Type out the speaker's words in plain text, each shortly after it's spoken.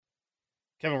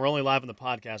Kevin, we're only live on the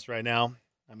podcast right now.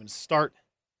 I'm going to start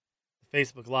the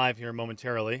Facebook Live here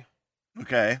momentarily.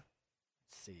 Okay.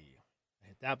 Let's see.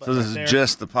 Hit that button. So this is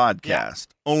just the podcast,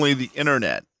 only the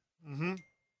internet. Mm-hmm.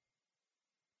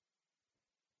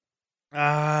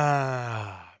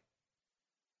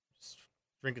 Just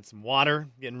drinking some water,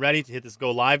 getting ready to hit this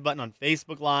go live button on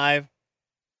Facebook Live.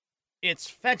 It's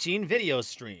fetching video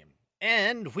stream,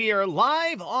 and we are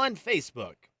live on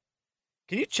Facebook.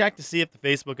 Can you check to see if the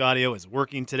Facebook audio is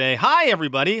working today? Hi,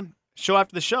 everybody. Show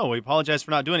after the show. We apologize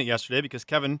for not doing it yesterday because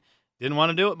Kevin didn't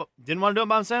want to do it. Didn't want to do it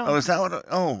by himself. Oh, is that what?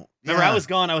 Remember, I was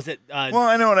gone. I was at. Well,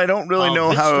 I know, and I don't really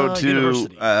know how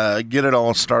to get it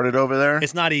all started over there.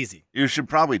 It's not easy. You should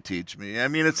probably teach me. I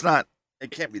mean, it's not.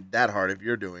 It can't be that hard if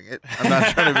you're doing it. I'm not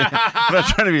trying to be. I'm not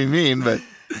trying to be mean, but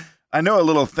I know a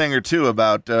little thing or two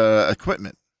about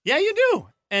equipment. Yeah, you do,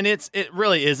 and it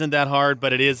really isn't that hard,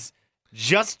 but it is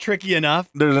just tricky enough.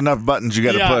 There's enough buttons you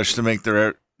got to push to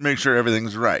make sure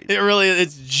everything's right.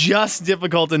 It's just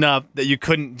difficult enough that you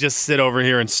couldn't just sit over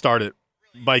here and start it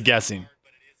by guessing.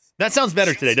 That sounds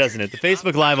better today, doesn't it? The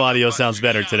Facebook Live audio sounds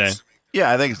better today. Yeah,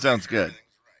 I think it sounds good.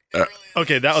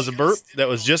 Okay, that was a burp. That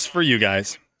was just for you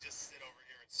guys.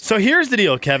 So here's the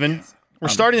deal, Kevin. We're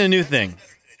starting a new thing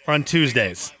on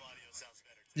Tuesdays.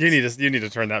 You need to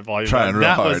turn that volume down.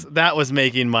 That was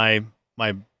making my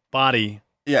body.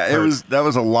 Yeah, that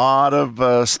was a lot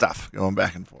of stuff going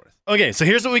back and forth. Okay, so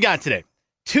here's what we got today.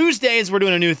 Tuesdays, we're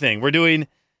doing a new thing. We're doing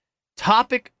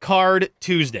Topic Card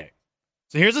Tuesday.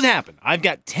 So here's what happened. I've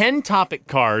got 10 topic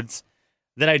cards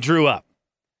that I drew up.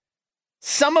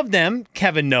 Some of them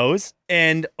Kevin knows,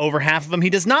 and over half of them he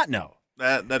does not know.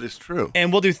 That is true.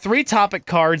 And we'll do 3 topic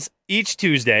cards each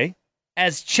Tuesday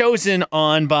as chosen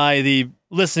on by the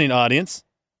listening audience.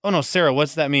 Oh, no, Sarah,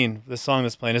 what's that mean, the song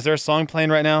that's playing? Is there a song playing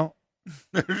right now?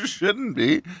 There shouldn't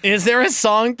be. Is there a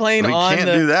song playing on the... We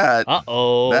can't do that.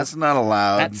 Uh-oh. That's not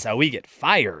allowed. That's how we get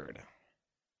fired.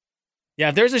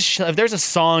 Yeah, if there's a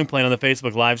song playing on the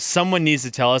Facebook Live, someone needs to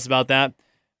tell us about that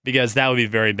because that would be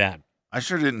very bad. I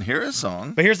sure didn't hear a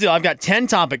song. But here's the deal. I've got 10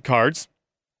 topic cards.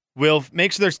 We'll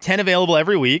make sure there's 10 available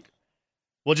every week.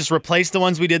 We'll just replace the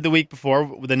ones we did the week before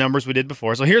with the numbers we did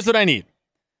before. So here's what I need.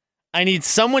 I need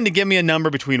someone to give me a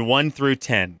number between 1 through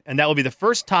 10, and that will be the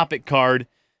first topic card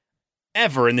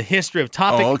ever in the history of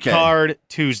Topic Card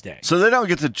Tuesday. So they don't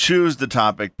get to choose the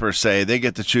topic per se. They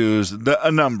get to choose a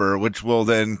number, which will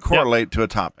then correlate to a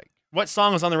topic. What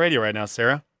song is on the radio right now,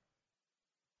 Sarah?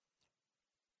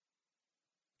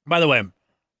 By the way,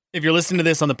 if you're listening to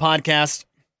this on the podcast,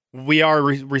 we are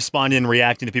responding and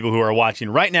reacting to people who are watching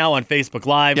right now on Facebook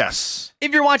Live. Yes.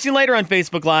 If you're watching later on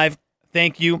Facebook Live,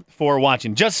 thank you for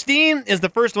watching. Justine is the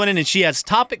first one in, and she has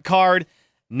topic card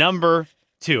number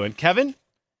 2. And Kevin,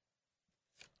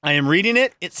 I am reading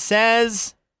it. It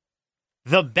says,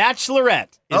 The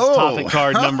Bachelorette is topic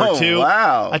card number 2.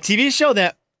 Wow. A TV show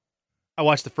that I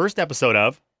watched the first episode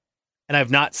of, and I've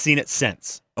not seen it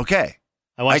since. Okay.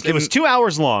 It was 2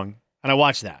 hours long, and I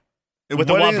watched that. With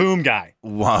the Waboom guy.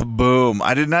 Waboom.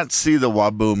 I did not see the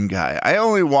Waboom guy. I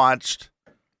only watched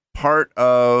part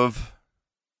of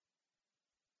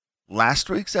last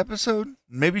week's episode,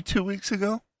 maybe 2 weeks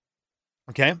ago.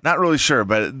 Okay. Not really sure,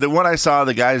 but the one I saw,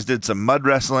 the guys did some mud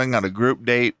wrestling on a group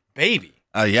date. Baby.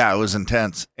 Yeah, it was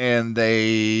intense. And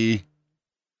a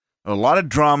lot of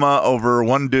drama over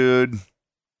one dude,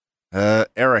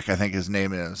 Eric, I think his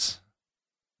name is.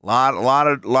 Lot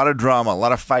of drama, a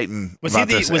lot of fighting. Was he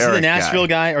the Nashville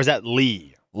guy, or is that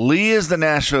Lee? Lee is the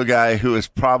Nashville guy who is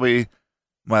probably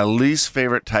my least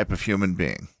favorite type of human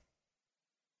being.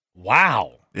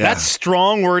 Wow. Yeah. That's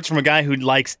strong words from a guy who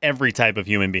likes every type of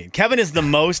human being. Kevin is the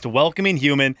most welcoming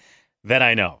human that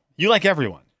I know. You like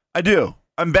everyone. I do.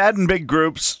 I'm bad in big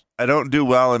groups. I don't do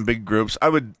well in big groups. I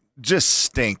would just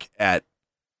stink at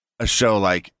a show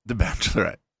like The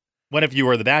Bachelorette. What if you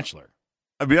were The Bachelor?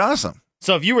 I'd be awesome.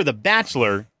 So if you were The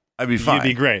Bachelor, I'd be fine. You'd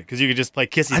be great because you could just play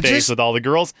kissy face with all the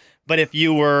girls. But if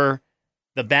you were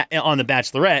on The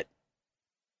Bachelorette,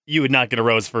 you would not get a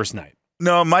rose first night.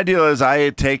 No, my deal is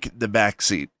I take the back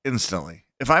seat instantly.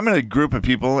 If I'm in a group of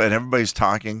people and everybody's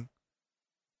talking,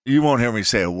 you won't hear me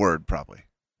say a word probably.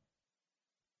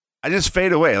 I just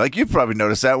fade away. Like you've probably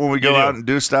noticed that when we go out and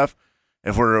do stuff,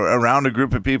 if we're around a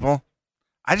group of people,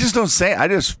 I just don't say it. I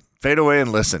just fade away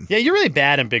and listen. Yeah, you're really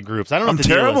bad in big groups. I don't know what the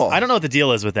deal is. I don't know what the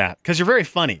deal is with that because you're very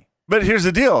funny. But here's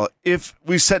the deal. If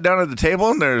we sit down at the table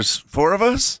and there's 4 of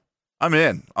us, I'm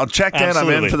in. I'll check in. I'm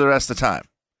in for the rest of the time.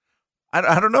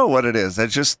 I don't know what it is.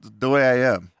 That's just the way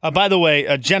I am. By the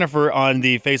way, Jennifer on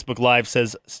the Facebook Live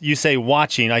says, you say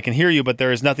watching. I can hear you, but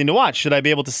there is nothing to watch. Should I be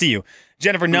able to see you?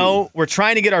 Jennifer, no. We're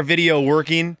trying to get our video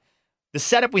working. The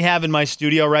setup we have in my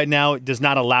studio right now does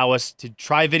not allow us to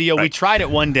try video. Right. We tried it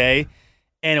one day,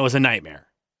 and it was a nightmare.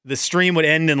 The stream would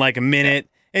end in like a minute.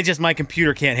 It's just my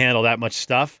computer can't handle that much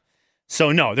stuff.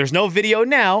 So no, there's no video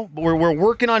now, but we're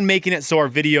working on making it so our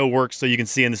video works so you can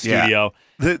see in the studio.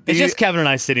 It's just Kevin and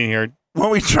I sitting here. When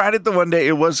we tried it the one day,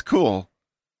 it was cool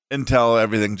until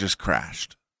everything just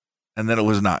crashed. And then it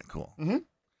was not cool. Mm-hmm.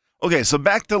 Okay, so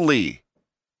back to Lee,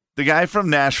 the guy from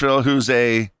Nashville who's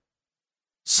a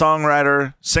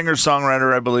songwriter,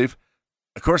 singer-songwriter, I believe.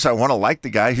 Of course, I want to like the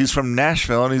guy. He's from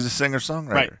Nashville, and he's a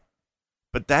singer-songwriter. Right.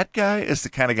 But that guy is the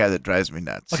kind of guy that drives me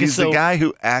nuts. Okay, he's the guy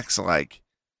who acts like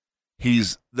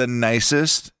he's the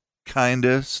nicest,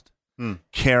 kindest,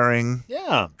 caring,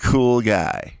 cool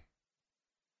guy.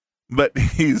 But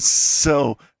he's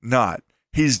so not.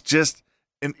 He's just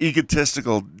an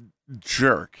egotistical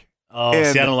jerk. Oh,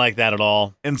 see, I don't like that at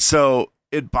all. And so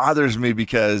it bothers me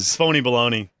because phony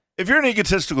baloney. If you're an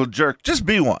egotistical jerk, just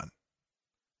be one.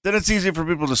 Then it's easy for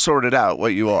people to sort it out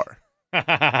what you are.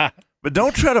 But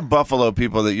don't try to buffalo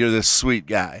people that you're this sweet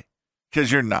guy,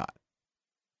 because you're not.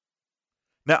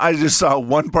 Now, I just saw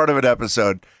one part of an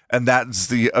episode, and that's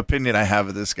the opinion I have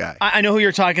of this guy. I know who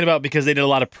you're talking about because they did a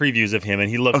lot of previews of him, and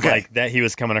he looked like that he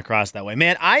was coming across that way.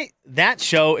 Man, that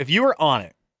show, if you were on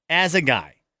it as a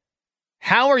guy,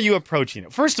 how are you approaching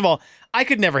it? First of all, I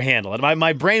could never handle it.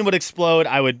 My brain would explode.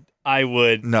 I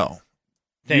would. No.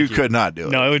 You could not do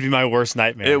it. No, it would be my worst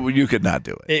nightmare. You could not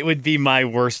do it. It would be my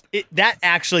worst.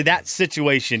 That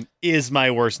situation is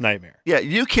my worst nightmare. Yeah,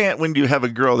 you can't, when you have a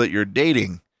girl that you're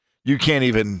dating, you can't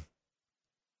even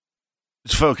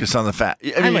focus on the fact.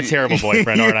 I'm a terrible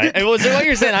boyfriend, aren't I? Was it what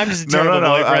you're saying? I'm just a terrible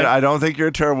boyfriend. I don't think you're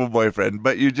a terrible boyfriend,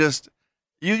 but you just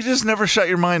never shut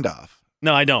your mind off.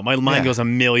 No, I don't. My mind goes a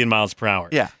million miles per hour.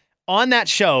 Yeah. On that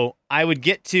show, I would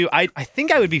get to. I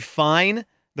think I would be fine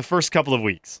the first couple of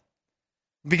weeks.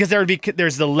 Because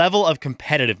there's the level of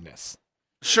competitiveness.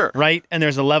 Sure. Right? And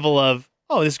there's a level of,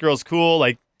 oh, this girl's cool.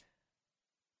 Like,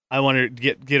 I want to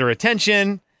get her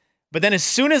attention. But then as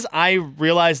soon as I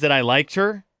realized that I liked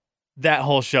her, that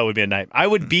whole show would be a nightmare. I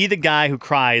would be the guy who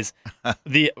cries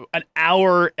an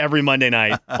hour every Monday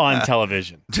night on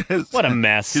television. What a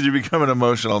mess. Because you become an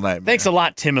emotional nightmare. Thanks a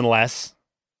lot, Tim and Les.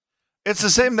 It's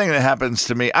the same thing that happens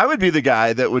to me. I would be the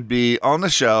guy that would be on the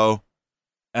show.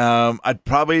 I'd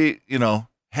probably,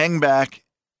 hang back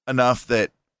enough that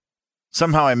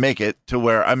somehow I make it to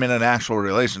where I'm in an actual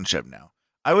relationship now.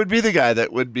 I would be the guy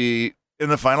that would be in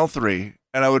the final 3,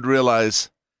 and I would realize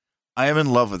I am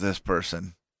in love with this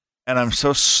person, and I'm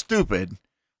so stupid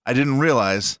I didn't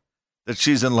realize that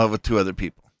she's in love with 2 other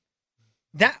people.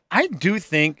 That I do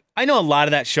think, I know a lot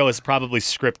of that show is probably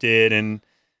scripted, and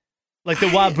like the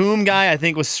Waboom guy I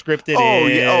think was scripted.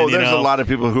 There's a lot of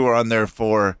people who are on there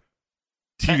for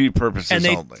TV purposes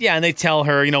only. Yeah, and they tell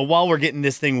her, while we're getting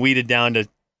this thing weeded down to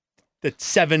the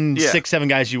 6, 7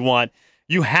 guys you want,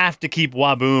 you have to keep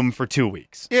Waboom for 2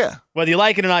 weeks. Yeah. Whether you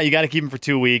like it or not, you got to keep him for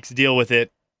 2 weeks, deal with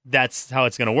it. That's how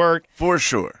it's going to work. For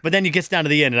sure. But then you get down to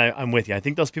the end, and I'm with you. I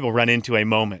think those people run into a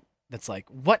moment that's like,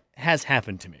 what has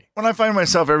happened to me? When I find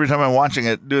myself every time I'm watching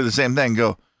it do the same thing,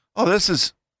 go, oh,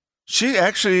 she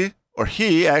actually, or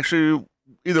he actually,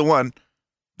 either one,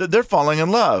 they're falling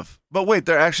in love. But wait,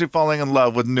 they're actually falling in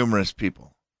love with numerous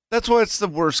people. That's why it's the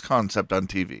worst concept on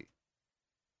TV.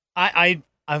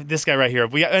 This guy right here.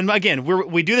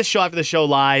 We do the show after the show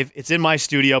live. It's in my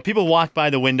studio. People walk by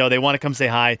the window. They want to come say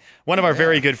hi. One of our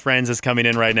very good friends is coming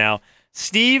in right now.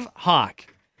 Steve Hawk,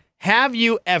 have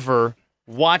you ever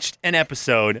watched an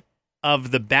episode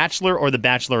of The Bachelor or The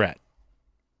Bachelorette?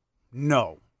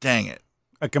 No. Dang it.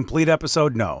 A complete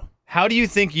episode? No. How do you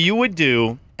think you would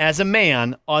do as a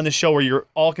man on the show where you're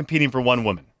all competing for one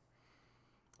woman?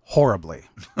 Horribly.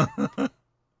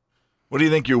 What do you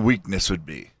think your weakness would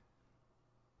be?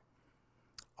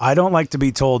 I don't like to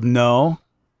be told no.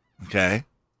 Okay.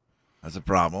 That's a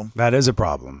problem. That is a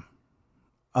problem.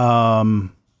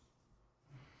 I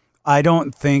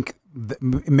don't think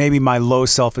maybe my low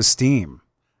self-esteem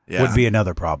would be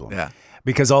another problem. Yeah.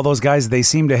 Because all those guys, they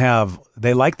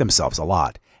like themselves a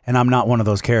lot. And I'm not one of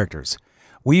those characters.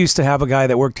 We used to have a guy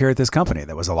that worked here at this company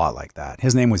that was a lot like that.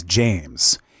 His name was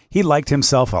James. He liked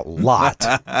himself a lot.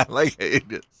 I like it.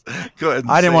 Go ahead.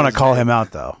 I didn't want to call him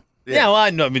out, though. Yeah, well,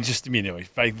 I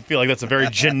feel like that's a very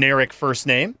generic first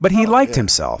name. But he liked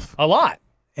himself. A lot.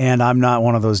 And I'm not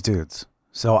one of those dudes.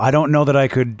 So I don't know that I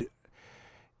could,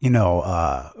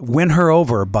 win her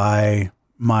over by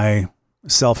my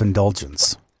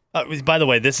self-indulgence. By the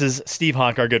way, this is Steve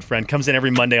Hawk, our good friend. Comes in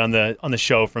every Monday on the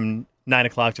show from 9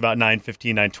 o'clock to about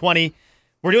 9:15, 9:20.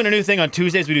 We're doing a new thing on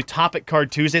Tuesdays. We do Topic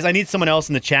Card Tuesdays. I need someone else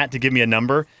in the chat to give me a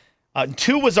number.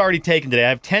 2 was already taken today. I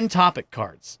have 10 topic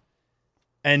cards.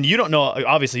 And you don't know,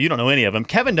 obviously, you don't know any of them.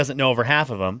 Kevin doesn't know over half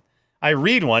of them. I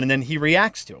read one, and then he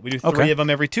reacts to it. We do 3 of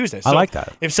them every Tuesday. So I like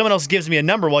that. If someone else gives me a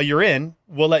number while you're in,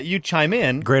 we'll let you chime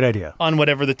in. Great idea. On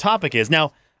whatever the topic is.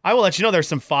 Now, I will let you know there's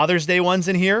some Father's Day ones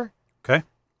in here. Okay.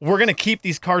 We're going to keep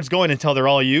these cards going until they're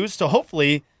all used. So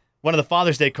hopefully one of the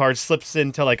Father's Day cards slips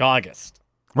into like August.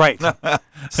 Right.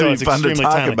 So it's fun to extremely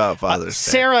talk timely. about Father's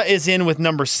Day. Sarah is in with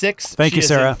number 6. Thank you, She is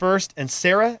Sarah. in first, and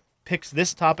Sarah picks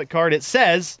this topic card. It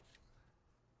says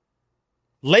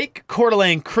Lake Coeur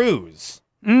d'Alene cruise.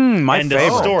 My End favorite.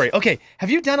 of story. Okay,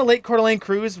 have you done a Lake Coeur d'Alene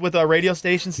cruise with a radio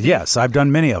station, Steve? Yes, I've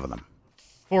done many of them.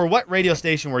 For what radio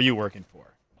station were you working for?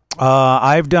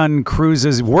 I've done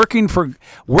cruises, working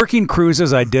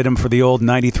cruises. I did them for the old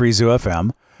 93 Zoo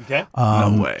FM. Okay.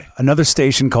 No way. Another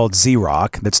station called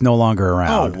Z-Rock that's no longer Oh,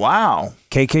 around. wow.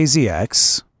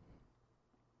 KKZX.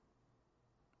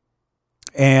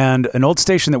 And an old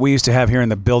station that we used to have here in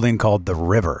the building called The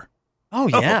River. Oh,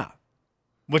 yeah.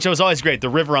 Which was always great, the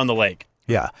river on the lake.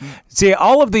 Yeah. See,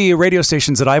 all of the radio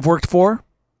stations that I've worked for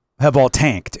have all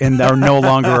tanked and are no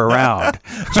longer around.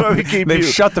 So we keep They've you.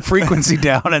 shut the frequency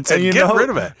down and said, And get rid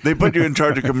of it. They put you in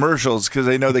charge of commercials because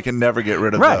they know they can never get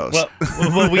rid of Right. those.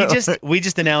 Well, we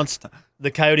just announced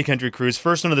the Coyote Country Cruise.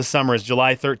 First one of the summer is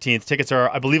July 13th. Tickets are,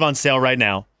 I believe, on sale right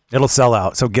now. It'll sell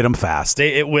out, so get them fast.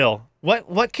 It will.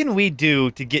 What can we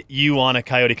do to get you on a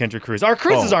Coyote Country Cruise? Our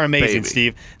cruises are amazing, baby.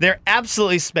 Steve. They're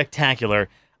absolutely spectacular.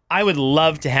 I would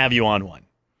love to have you on one.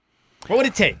 What would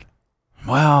it take?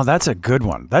 Wow, that's a good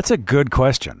one. That's a good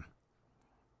question.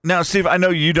 Now, Steve, I know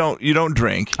you don't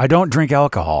drink. I don't drink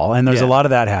alcohol, and there's a Yeah. lot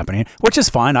of that happening, which is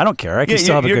fine. I don't care. I can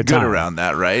still have a you're good time. around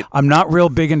that, right? I'm not real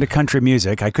big into country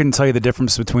music. I couldn't tell you the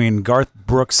difference between Garth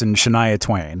Brooks and Shania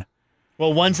Twain.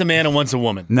 Well, one's a man and one's a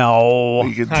woman. No.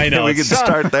 We could, I know. we could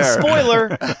start there.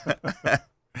 Spoiler.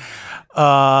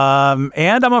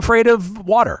 And I'm afraid of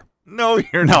water. No,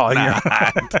 you're No, not.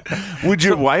 Would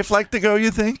your wife like to go, you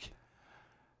think?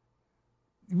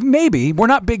 Maybe. We're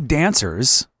not big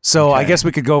dancers, so I Okay. guess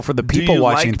we could go for the Do people you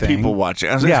watching like thing. people watching?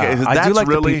 I was Yeah, gonna say, I do that's like the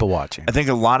really, people watching. I think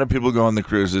a lot of people go on the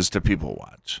cruises to people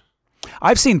watch.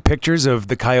 I've seen pictures of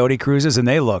the Coyote cruises, and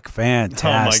they look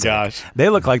fantastic. Oh, my gosh. They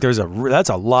look like that's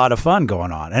a lot of fun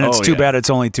going on, and it's Oh, too yeah. bad it's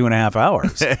only 2.5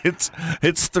 hours.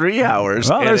 It's 3 hours.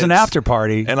 Well, and there's an it's- after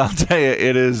party. And I'll tell you,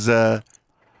 it is.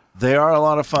 They are a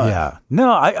lot of fun. Yeah.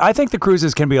 No, I think the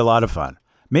cruises can be a lot of fun.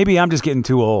 Maybe I'm just getting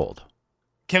too old.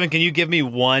 Kevin, can you give me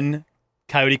one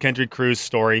Coyote Country Cruise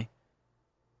story?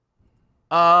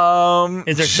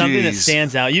 Is there something that geez.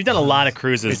 stands out? You've done a lot of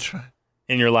cruises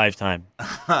in your lifetime.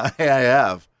 I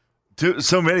have.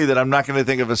 So many that I'm not going to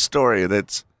think of a story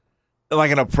that's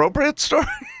like an appropriate story.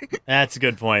 That's a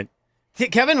good point.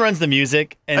 Kevin runs the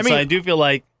music, and I mean- so I do feel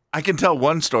like, I can tell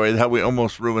one story how we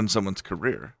almost ruined someone's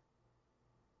career.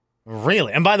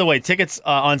 really. And by the way, tickets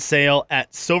on sale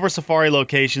at Silver Safari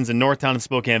locations in Northtown and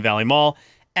Spokane Valley Mall,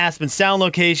 Aspen Sound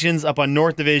locations up on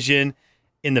North Division,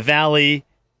 in the Valley,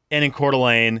 and in Coeur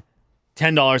d'Alene.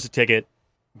 $10 a ticket.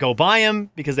 Go buy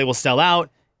them because they will sell out,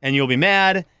 and you'll be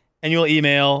mad, and you'll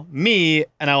email me,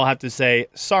 and I will have to say,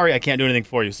 sorry, I can't do anything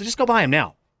for you. So just go buy them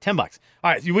now. $10.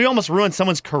 All right, we almost ruined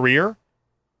someone's career.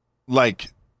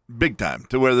 Like big time,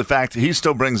 to where the fact that he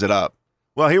still brings it up.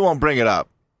 Well, he won't bring it up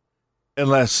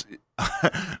unless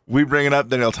we bring it up,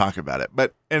 then he'll talk about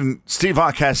it. And Steve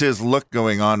Hawk has his look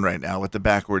going on right now with the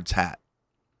backwards hat.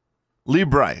 Lee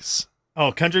Bryce.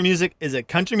 Oh, country music is a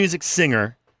country music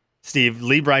singer. Steve,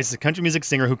 Lee Bryce is a country music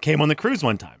singer who came on the cruise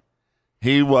one time.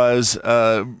 He was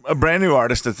a brand new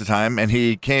artist at the time, and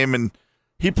he came and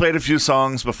he played a few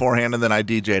songs beforehand, and then I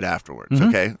DJ'd afterwards. Mm-hmm.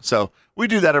 Okay, so we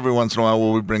do that every once in a while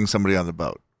where we bring somebody on the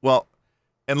boat. Well,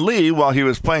 and Lee, while he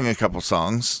was playing a couple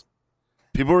songs,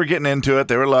 people were getting into it.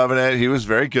 They were loving it. He was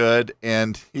very good,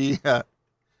 and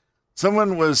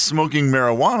someone was smoking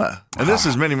marijuana, and this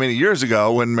is many, many years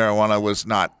ago when marijuana was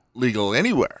not legal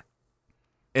anywhere.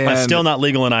 And But still not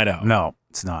legal in Idaho. No,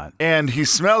 it's not. And he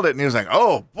smelled it, and he was like,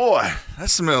 oh, boy, that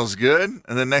smells good.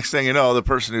 And the next thing you know, the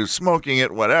person who's smoking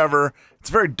it, whatever, it's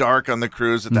very dark on the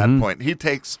cruise at that point.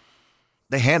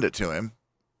 They hand it to him,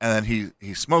 and then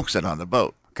he smokes it on the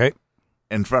boat. Okay.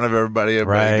 In front of everybody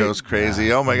Right. goes crazy.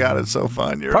 Yeah. Oh, my God, it's so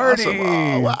fun. You're Party. awesome.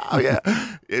 Oh, wow, yeah.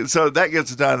 And so that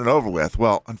gets done and over with.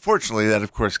 Well, unfortunately, that,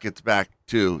 of course, gets back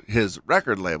to his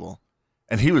record label,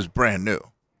 and he was brand new.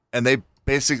 And they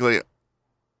basically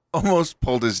almost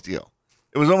pulled his deal.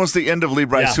 It was almost the end of Lee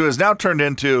Bryce, Yeah. who has now turned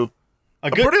into a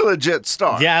pretty legit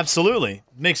star. Yeah, absolutely.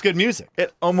 Makes good music.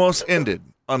 It almost ended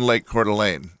on Lake Coeur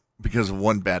d'Alene because of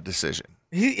one bad decision.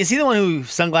 Is he the one who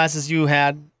sunglasses you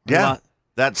had? Yeah.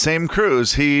 that same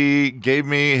cruise, he gave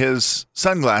me his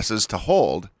sunglasses to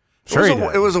hold. Sure he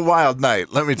did. It was a wild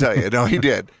night, let me tell you. No, he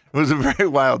did. It was a very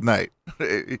wild night.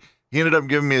 He ended up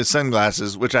giving me his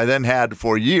sunglasses, which I then had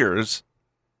for years,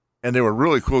 and they were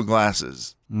really cool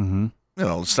glasses. Mm-hmm. You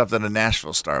know, stuff that a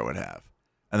Nashville star would have.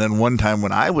 And then one time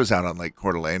when I was out on Lake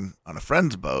Coeur d'Alene on a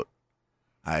friend's boat,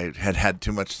 I had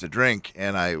too much to drink,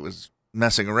 and I was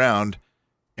messing around,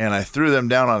 and I threw them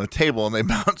down on a table, and they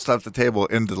bounced off the table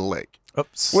into the lake.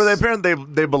 Oops. Well, apparently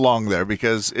they belong there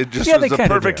because it just Yeah, was they the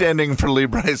kinda perfect do. ending for Lee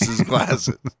Bryce's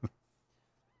glasses.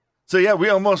 So, yeah, we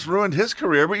almost ruined his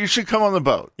career, but you should come on the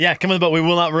boat. Yeah, come on the boat. We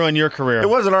will not ruin your career. It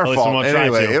wasn't our At least we fault. won't try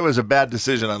Anyway, to. it was a bad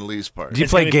decision on Lee's part. Do you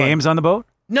It's play gonna be fun. games on the boat?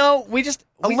 No, we just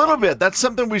A little bit. That's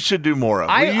something we should do more of.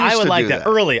 We I used would to like do that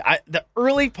early. The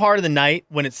early part of the night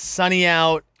when it's sunny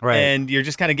out Right. and you're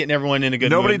just kind of getting everyone in a good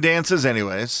Nobody mood. dances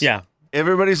anyways. Yeah.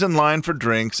 Everybody's in line for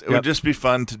drinks. It Yep. would just be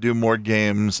fun to do more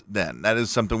games then. That is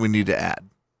something we need to add.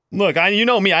 Look, you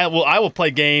know me. I will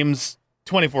play games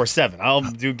 24/7. I'll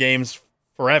do games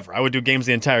forever. I would do games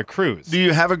the entire cruise. Do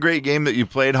you have a great game that you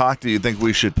played, Hawk, that you think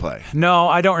we should play? No,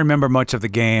 I don't remember much of the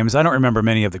games. I don't remember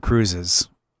many of the cruises.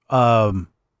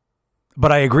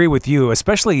 But I agree with you,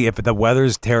 especially if the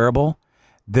weather's terrible,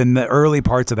 then the early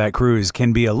parts of that cruise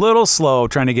can be a little slow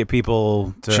trying to get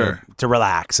people to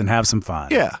relax and have some fun.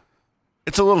 Yeah.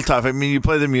 It's a little tough. I mean, you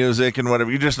play the music and whatever.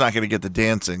 You're just not going to get the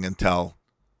dancing until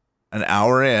an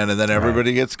hour in, and then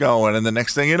everybody gets going. And the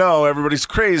next thing you know, everybody's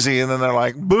crazy. And then they're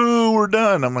like, boo, we're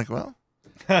done. I'm like, well,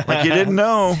 like you didn't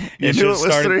know. You knew it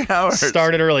was 3 hours.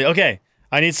 Started early. Okay.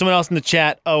 I need someone else in the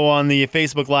chat. Oh, on the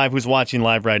Facebook Live who's watching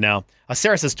live right now.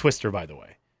 Sarah says Twister, by the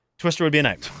way. Twister would be a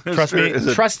nightmare. Trust me. Is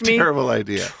a Trust me. terrible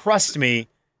idea. Trust me.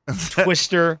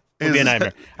 Twister would be a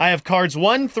nightmare. I have cards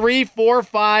 1, 3, 4,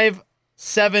 5,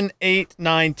 7, 8,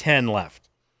 9, 10 left.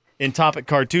 In Topic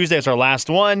Card Tuesday, it's our last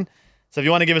one. So if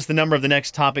you want to give us the number of the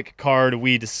next topic card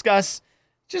we discuss,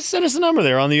 just send us a number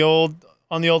there on the old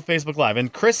Facebook Live.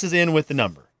 And Chris is in with the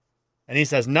number. And he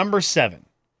says number 7.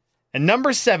 And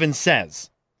number 7 says,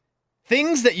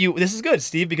 things that you, this is good,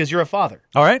 Steve, because you're a father.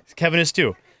 All right. Kevin is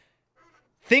too.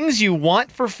 Things you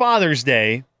want for Father's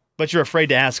Day, but you're afraid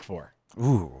to ask for.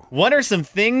 Ooh. What are some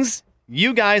things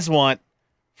you guys want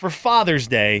for Father's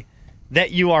Day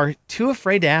that you are too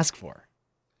afraid to ask for?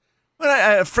 When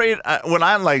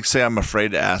I say I'm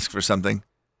afraid to ask for something,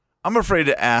 I'm afraid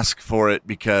to ask for it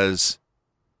because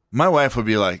my wife would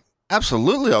be like,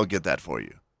 absolutely, I'll get that for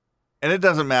you. And it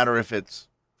doesn't matter if it's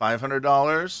 $500,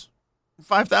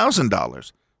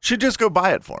 $5,000. She'd just go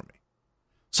buy it for me.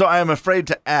 So I am afraid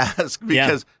to ask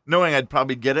because knowing I'd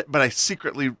probably get it, but I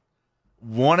secretly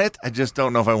want it. I just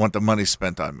don't know if I want the money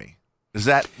spent on me.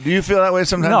 Do you feel that way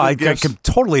sometimes? No, I with gifts? can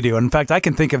totally do. In fact, I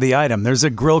can think of the item. There's a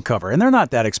grill cover, and they're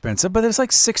not that expensive, but it's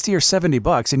like $60 or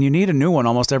 $70, and you need a new one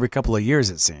almost every couple of years,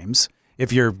 it seems,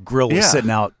 if your grill is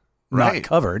sitting out not Right.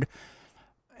 covered.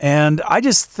 And I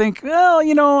just think, well,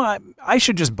 I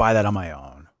should just buy that on my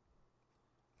own.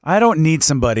 I don't need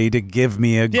somebody to give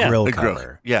me a grill a cover.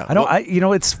 grill. Yeah. I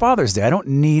don't. It's Father's Day. I don't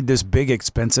need this big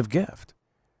expensive gift.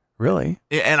 Really?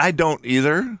 And I don't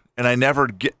either. And I never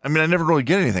really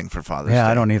get anything for Father's Day. Yeah,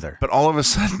 I don't either. But all of a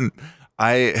sudden,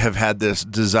 I have had this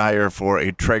desire for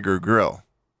a Traeger grill.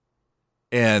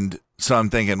 And so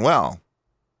I'm thinking, well,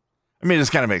 I mean,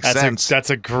 this kind of makes sense That's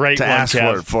a great to one, ask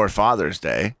Kev. for it for Father's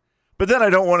Day. But then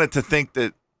I don't want it to think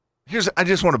that, I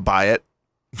just want to buy it.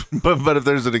 but if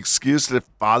there's an excuse to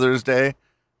Father's Day,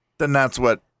 then that's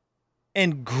what.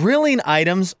 And grilling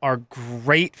items are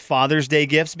great Father's Day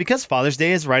gifts because Father's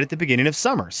Day is right at the beginning of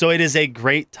summer. So it is a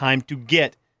great time to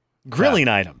get grilling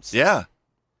items. Yeah.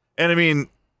 And I mean,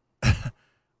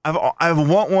 I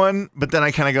want one, but then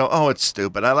I kind of go, oh, it's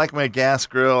stupid. I like my gas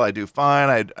grill. I do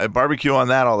fine. I barbecue on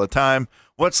that all the time.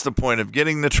 What's the point of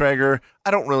getting the Traeger?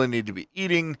 I don't really need to be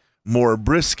eating more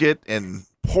brisket and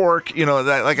pork.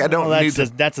 I don't need to.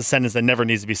 That's a sentence that never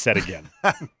needs to be said again.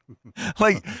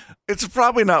 It's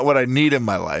probably not what I need in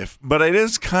my life, but it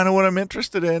is kind of what I'm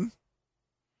interested in.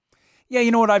 Yeah,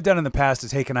 you know what I've done in the past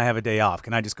is, hey, can I have a day off?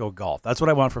 Can I just go golf? That's what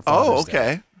I want for Father's Day. Oh,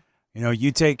 okay.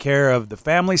 You take care of the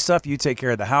family stuff. You take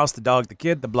care of the house, the dog, the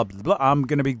kid, the blah, blah, blah. I'm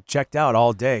going to be checked out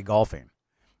all day golfing.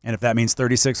 And if that means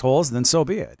 36 holes, then so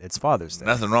be it. It's Father's Day.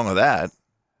 Nothing wrong with that.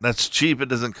 That's cheap. It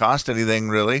doesn't cost anything,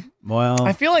 really. Well,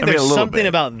 I feel like I mean, a there's little something bit.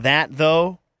 about that,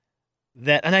 though,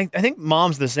 and I think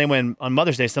mom's the same way on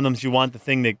Mother's Day. Sometimes you want the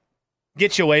thing to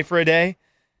get you away for a day.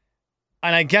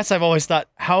 And I guess I've always thought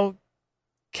how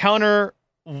counter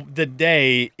the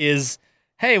day is,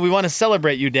 hey, we want to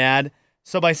celebrate you, Dad.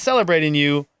 So by celebrating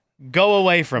you, go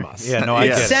away from us. Yeah, no, I it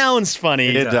get it. sounds funny.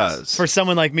 It does. For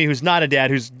someone like me who's not a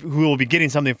dad, who will be getting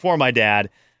something for my dad,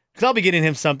 Because I'll be getting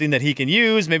him something that he can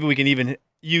use. Maybe we can even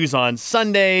use on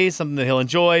Sunday, something that he'll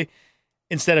enjoy,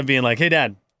 instead of being like, hey,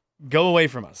 Dad, go away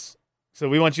from us. So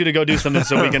we want you to go do something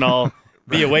so we can all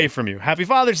be away from you. Happy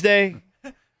Father's Day.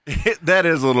 That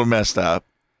is a little messed up.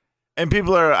 And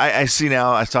people are, I see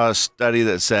now, I saw a study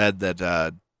that said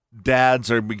that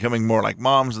dads are becoming more like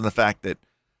moms, and the fact that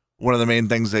one of the main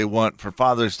things they want for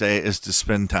Father's Day is to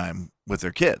spend time with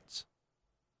their kids.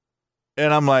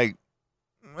 And I'm like,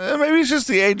 maybe it's just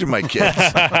the age of my kids.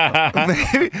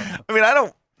 Maybe,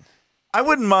 I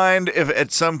wouldn't mind if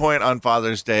at some point on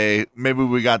Father's Day, maybe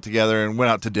we got together and went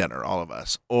out to dinner, all of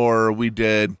us. Or we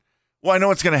did, well, I know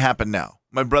what's going to happen now.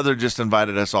 My brother just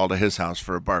invited us all to his house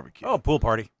for a barbecue. Oh, pool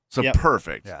party. So Yep.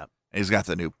 perfect. Yeah. He's got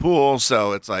the new pool,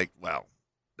 so it's like, well,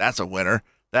 that's a winner.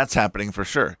 That's happening for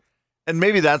sure. And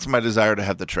maybe that's my desire to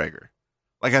have the Traeger.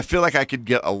 Like, I feel like I could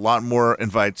get a lot more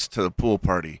invites to the pool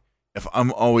party if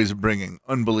I'm always bringing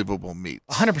unbelievable meats.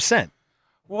 100%.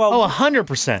 Well, Oh,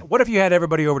 100%. what if you had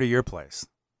everybody over to your place?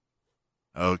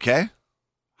 Okay.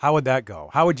 How would that go?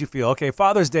 How would you feel? Okay,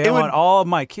 Father's Day, I want all of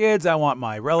my kids, I want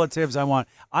my relatives, I want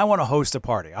to host a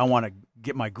party. I want to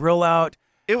get my grill out.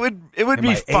 It would And be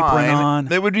my apron fine.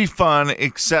 on. It would be fun,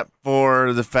 except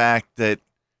for the fact that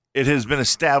it has been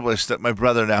established that my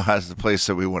brother now has the place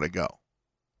that we want to go.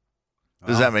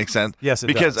 Does that make sense? Yes, it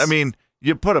Because, does. I mean,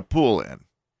 you put a pool in,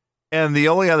 and the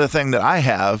only other thing that I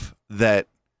have that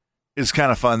is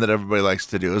kind of fun that everybody likes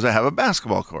to do is I have a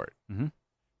basketball court. Mm-hmm.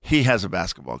 He has a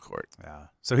basketball court. Yeah.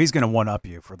 So he's going to one-up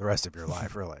you for the rest of your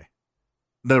life, really.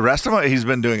 The rest of it, he's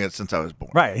been doing it since I was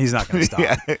born. Right. He's not going to stop.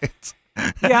 Yeah,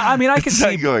 Yeah, I mean, I could it's not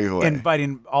see going away.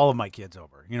 inviting all of my kids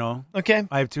over, you know? Okay.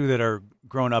 I have two that are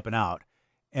grown up and out.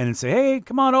 And say, hey,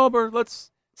 come on over. Let's.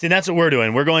 See, that's what we're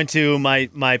doing. We're going to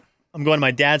I'm going to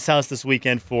my dad's house this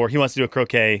weekend he wants to do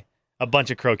a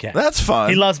bunch of croquet. That's fun.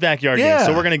 He loves backyard Yeah. games.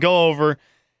 So we're going to go over.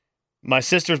 My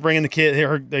sister's bringing the kid,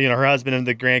 her husband and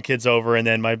the grandkids over, and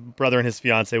then my brother and his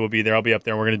fiance will be there. I'll be up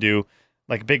there, and we're going to do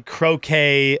like a big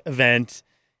croquet event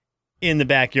in the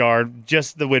backyard,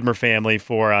 just the Widmer family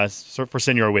for us, for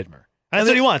Senor Widmer. That's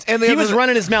what he wants. and He was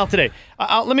running his mouth today.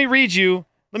 Let me read you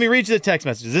the text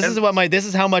messages. This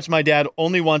is how much my dad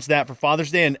only wants that for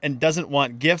Father's Day and doesn't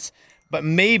want gifts. But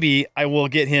maybe I will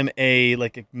get him a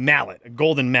mallet, a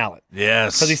golden mallet.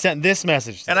 Yes. Because he sent this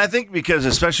message. And I think because,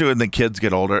 especially when the kids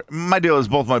get older, my deal is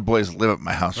both my boys live at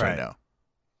my house right Right. now.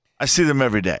 I see them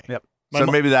every day. Yep. So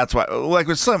maybe that's why. Like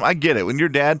with Slim, I get it. When you're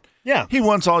dad, Yeah. he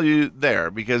wants all you there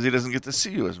because he doesn't get to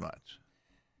see you as much.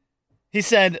 He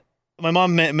said, my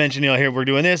mom mentioned, here we're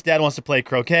doing this. Dad wants to play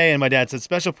croquet. And my dad said,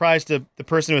 special prize to the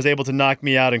person who was able to knock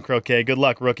me out in croquet. Good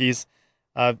luck, rookies.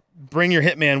 Bring your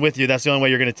hitman with you. That's the only way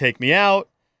you're going to take me out.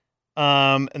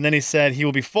 And then he said he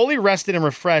will be fully rested and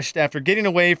refreshed after getting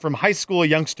away from high school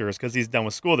youngsters because he's done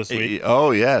with school this week.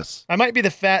 Oh, yes. It might be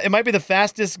the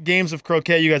fastest games of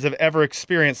croquet you guys have ever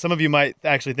experienced. Some of you might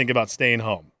actually think about staying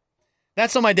home.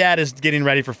 That's how my dad is getting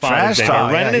ready for Father's Day. talk.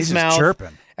 We're running Yeah, his he's just mouth,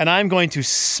 chirping. and I'm going to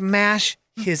smash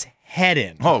his head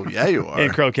in Oh, yeah, you are.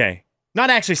 in croquet. Not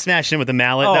actually smashing him with a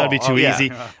mallet. That would be too yeah. easy.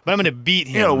 But I'm going to beat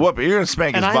him. You know, whoop it. You're going to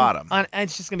spank his bottom. And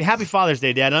it's just going to be Happy Father's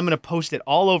Day, Dad. And I'm going to post it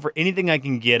all over anything I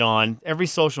can get on, every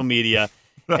social media,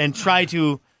 and try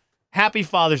to Happy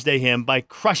Father's Day him by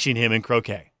crushing him in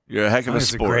croquet. You're a heck of a That's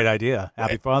a sport. great idea.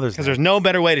 Happy Father's Day. Because there's no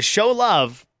better way to show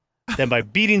love than by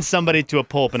beating somebody to a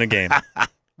pulp in a game.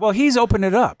 Well, he's opened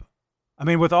it up. I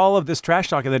mean, with all of this trash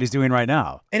talking that he's doing right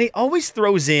now. And he always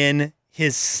throws in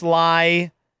his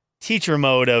sly teacher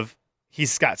mode of,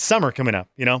 he's got summer coming up,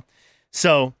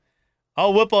 So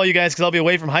I'll whoop all you guys because I'll be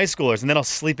away from high schoolers, and then I'll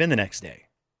sleep in the next day.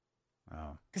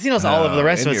 Oh. Because he knows all of the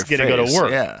rest in of us your get to go to face,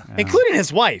 work, Yeah. including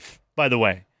his wife, by the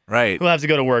way, Right. who'll have to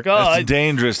go to work. That's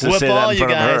dangerous to whoop say all that in you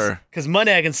front of guys her. because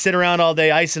Monday I can sit around all day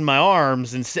icing my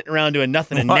arms and sitting around doing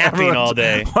nothing and napping all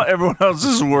day. While everyone else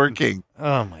is working.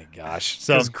 Oh, my gosh.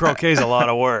 So, Because croquet's a lot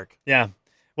of work. yeah.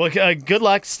 Well, good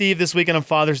luck, Steve, this weekend on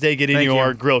Father's Day getting Thank your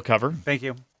you. grill cover. Thank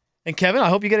you. And Kevin,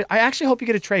 I actually hope you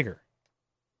get a Traeger.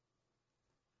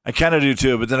 I kind of do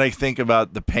too, but then I think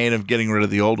about the pain of getting rid of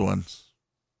the old ones.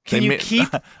 Can They you ma- keep,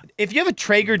 if you have a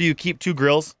Traeger, do you keep two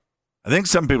grills? I think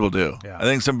some people do. Yeah. I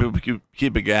think some people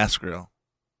keep a gas grill.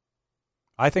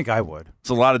 I think I would. It's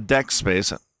a lot of deck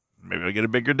space. Maybe I'll get a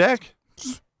bigger deck.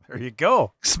 There you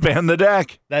go. Expand the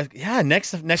deck.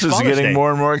 Next This is Father's getting Day. more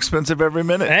and more expensive every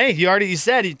minute. Hey, you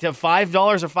said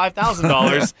 $5 or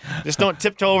 $5,000. Just don't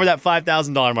tiptoe over that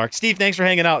 $5,000 mark. Steve, thanks for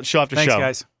hanging out show after Thanks, show.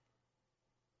 guys.